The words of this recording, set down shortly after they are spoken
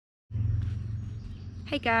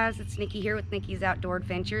Hey guys, it's Nikki here with Nikki's Outdoor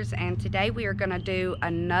Adventures, and today we are going to do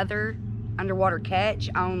another underwater catch,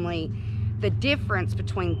 only the difference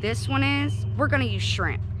between this one is we're going to use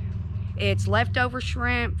shrimp. It's leftover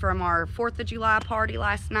shrimp from our 4th of July party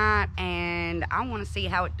last night, and I want to see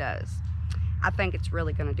how it does. I think it's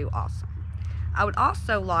really going to do awesome. I would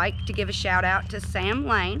also like to give a shout out to Sam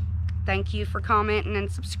Lane. Thank you for commenting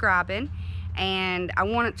and subscribing. And I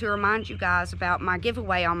wanted to remind you guys about my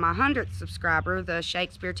giveaway on my 100th subscriber, the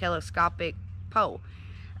Shakespeare Telescopic Pole.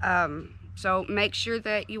 So make sure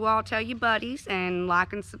that you all tell your buddies and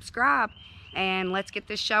like and subscribe, and let's get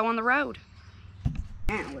this show on the road.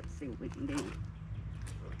 Now let's see what we can do.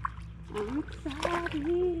 I'm excited.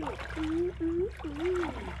 Ooh, ooh,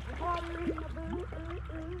 ooh. Water in the boot.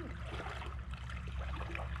 Ooh, ooh.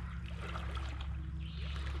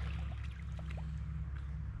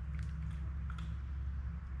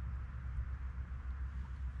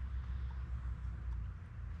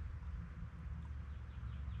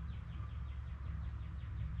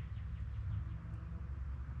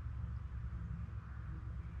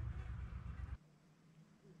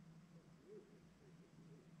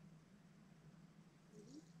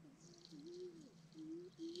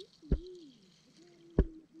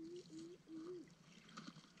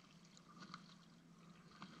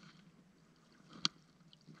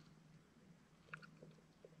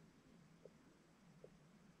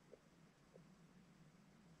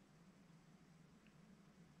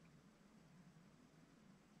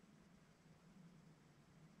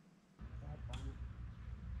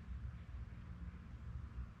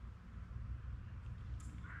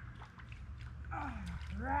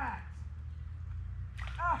 Right.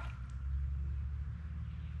 Oh.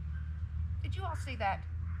 Did you all see that?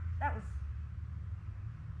 That was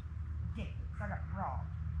ridiculous. I got robbed.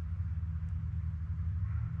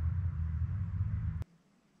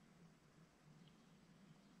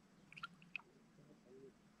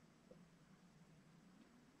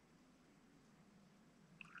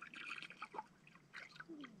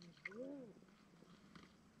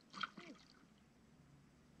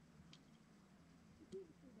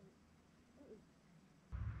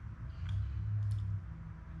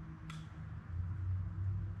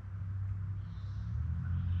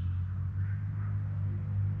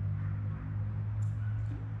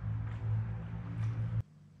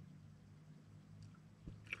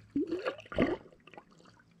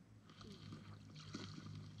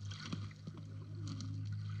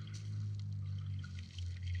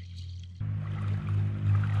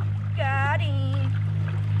 Got him.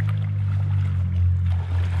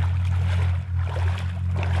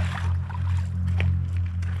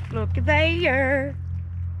 Look there.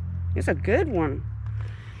 It's a good one.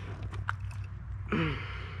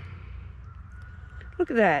 Look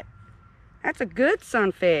at that. That's a good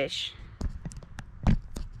sunfish.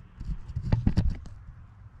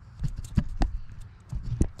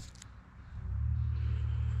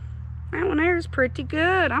 That one there is pretty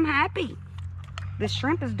good. I'm happy. This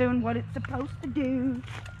shrimp is doing what it's supposed to do.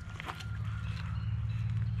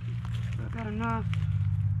 I got enough.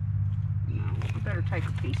 No, I better take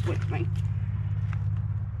a piece with me.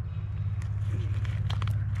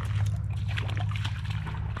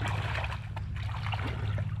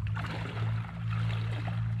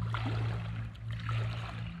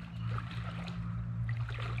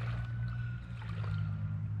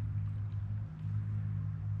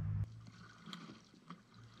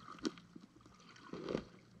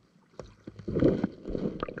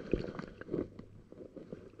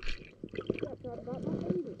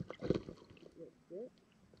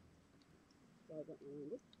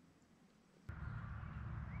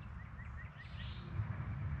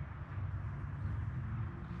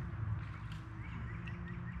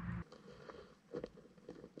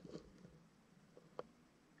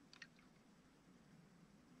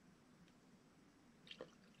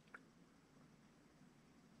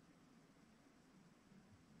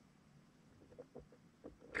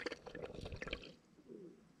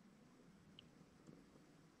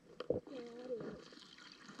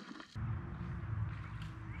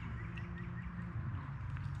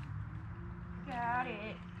 Got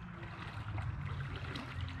it.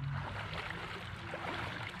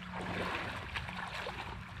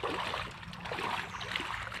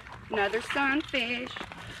 Another sunfish.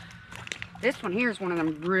 This one here is one of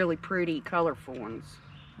them really pretty, colorful ones.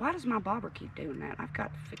 Why does my bobber keep doing that? I've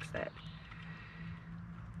got to fix that.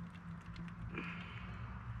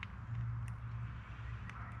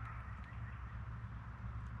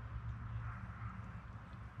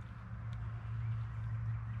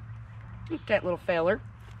 Look at that little feller.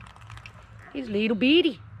 He's little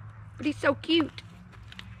bitty, but he's so cute.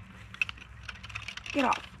 Get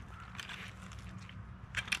off.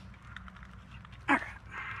 All right.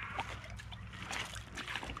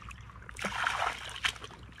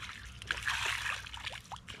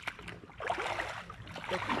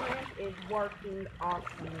 The shrimp is working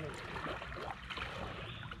awesomely.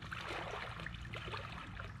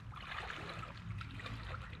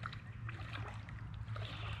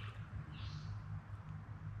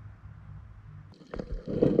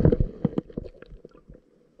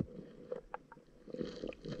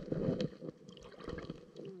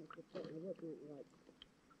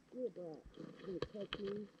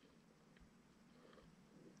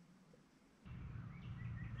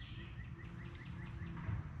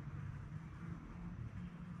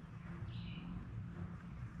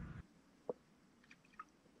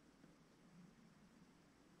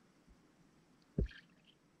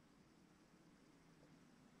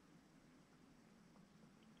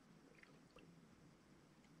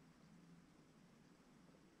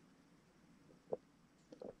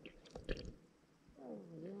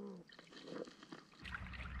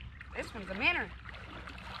 This one's a minnow.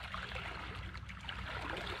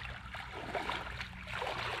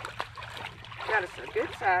 Got us a good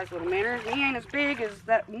size little minnow. He ain't as big as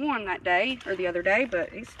that one that day, or the other day, but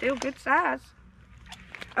he's still good size.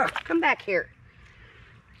 Oh, come back here.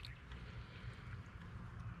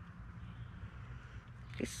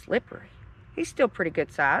 He's slippery. He's still pretty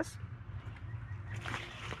good size.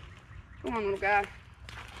 Come on, little guy.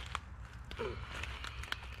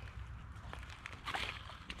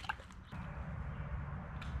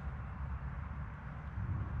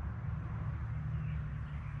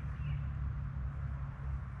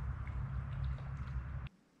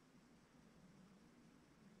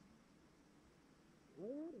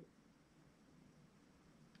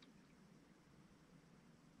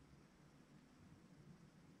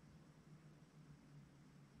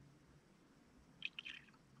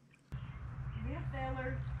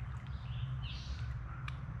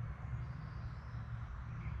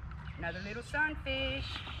 Another little sunfish.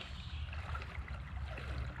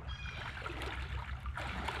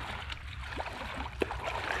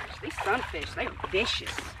 These sunfish, they are vicious.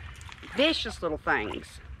 Vicious little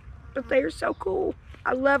things. But they are so cool.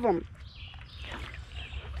 I love them.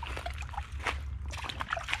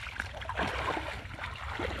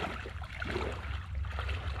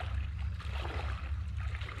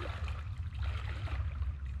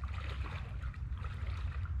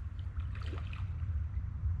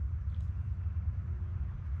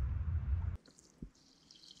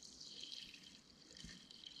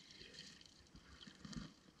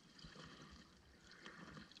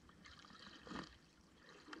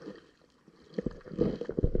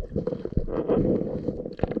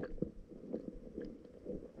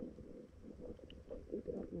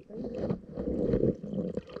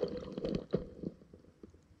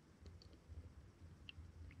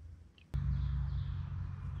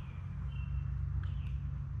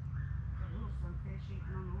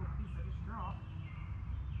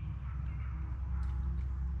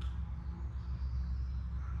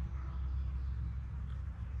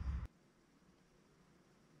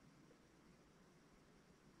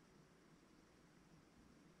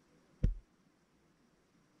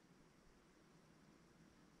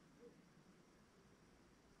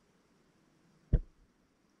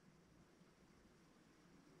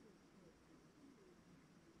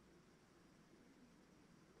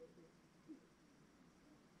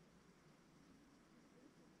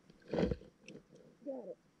 Got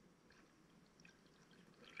it.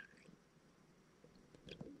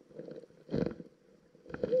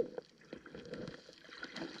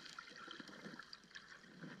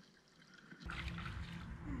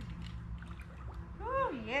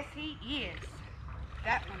 Oh, yes, he is.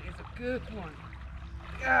 That one is a good one.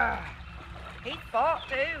 He fought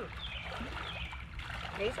too.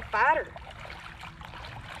 He's a fighter.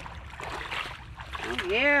 Oh,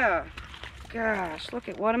 yeah. Gosh, look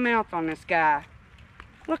at what a mouth on this guy.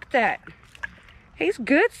 Look at that. He's a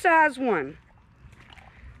good size one.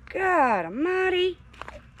 God almighty.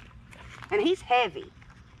 And he's heavy.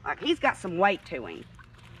 Like, he's got some weight to him.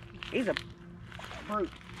 He's a brute.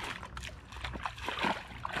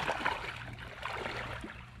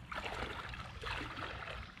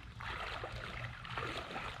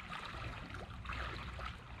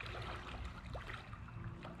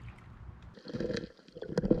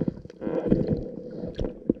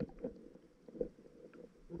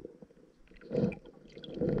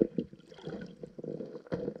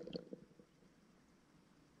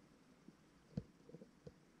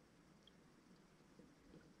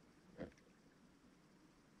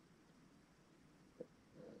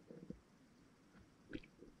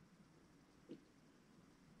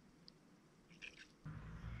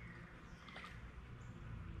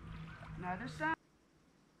 Another sun.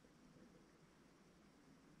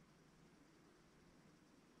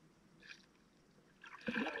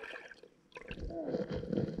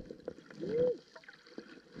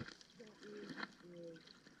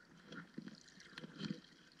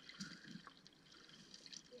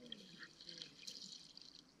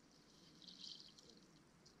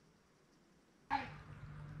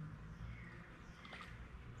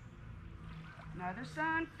 Another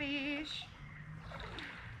sunfish.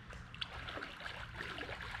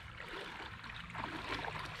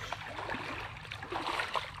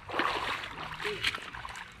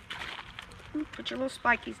 Put your little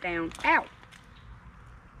spikies down. Ow!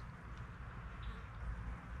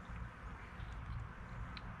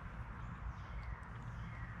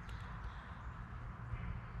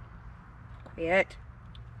 Quit.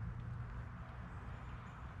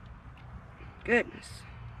 Goodness.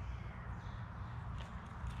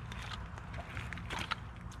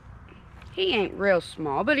 He ain't real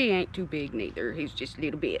small, but he ain't too big neither. He's just a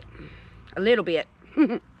little bit. A little bit.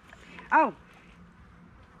 Oh.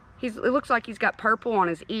 It looks like he's got purple on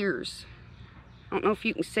his ears. I don't know if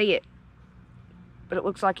you can see it, but it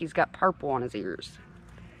looks like he's got purple on his ears.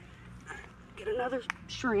 Get another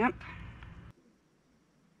shrimp.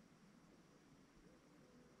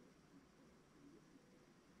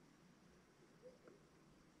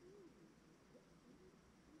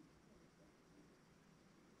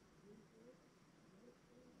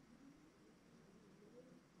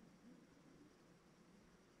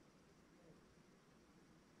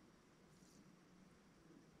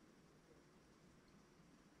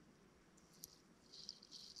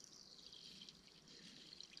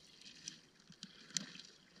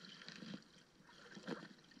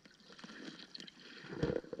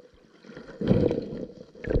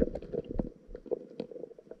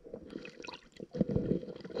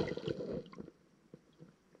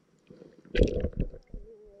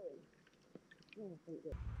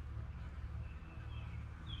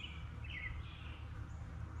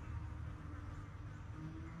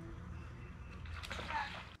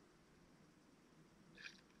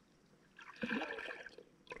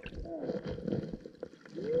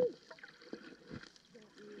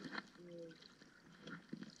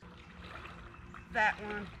 That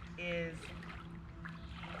one is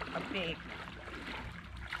a big one.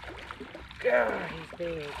 God, he's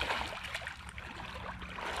big.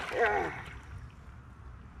 God.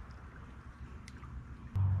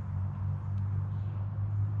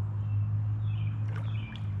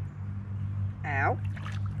 Ow.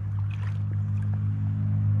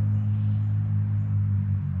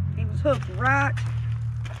 He was hooked right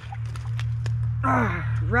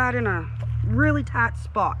in a really tight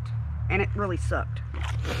spot, and it really sucked.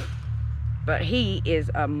 But he is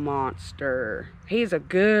a monster. He's a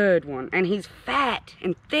good one, and he's fat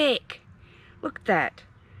and thick. Look at that.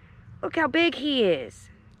 Look how big he is.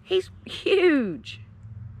 He's huge.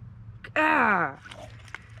 Ah.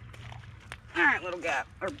 All right, little guy,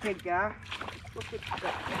 or big guy. Look at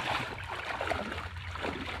that.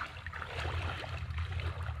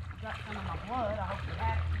 Got some of my blood. I hope you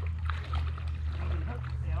happy. You can hook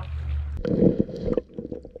yourself.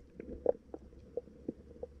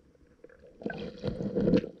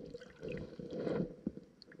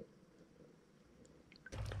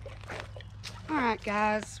 All right,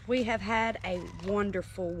 guys, we have had a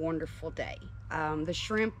wonderful, wonderful day. The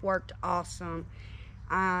shrimp worked awesome.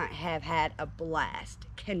 I have had a blast.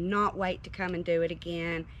 Cannot wait to come and do it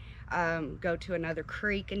again. Go to another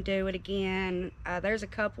creek and do it again. There's a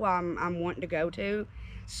couple I'm wanting to go to,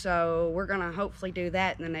 so we're gonna hopefully do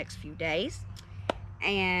that in the next few days.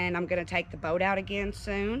 And I'm gonna take the boat out again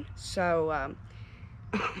soon. So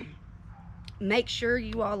make sure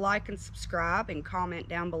you all like and subscribe and comment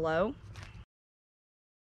down below.